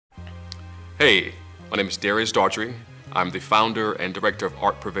Hey, my name is Darius Daughtry. I'm the founder and director of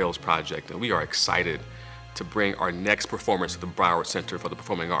Art Prevails Project, and we are excited to bring our next performance to the Broward Center for the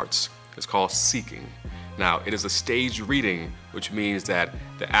Performing Arts. It's called Seeking. Now, it is a staged reading, which means that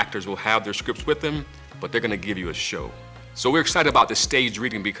the actors will have their scripts with them, but they're going to give you a show. So we're excited about this stage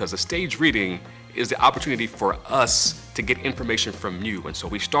reading because the stage reading is the opportunity for us to get information from you. And so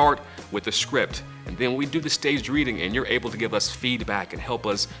we start with the script, and then we do the staged reading, and you're able to give us feedback and help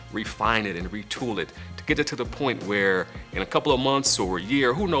us refine it and retool it to get it to the point where in a couple of months or a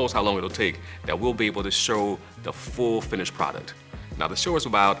year, who knows how long it'll take, that we'll be able to show the full finished product. Now, the show is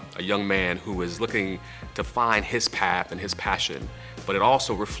about a young man who is looking to find his path and his passion, but it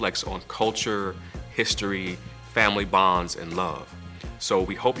also reflects on culture, history, family bonds, and love. So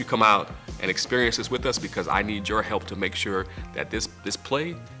we hope you come out and experience this with us, because I need your help to make sure that this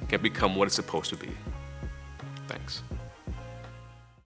play can become what it's supposed to be. Thanks.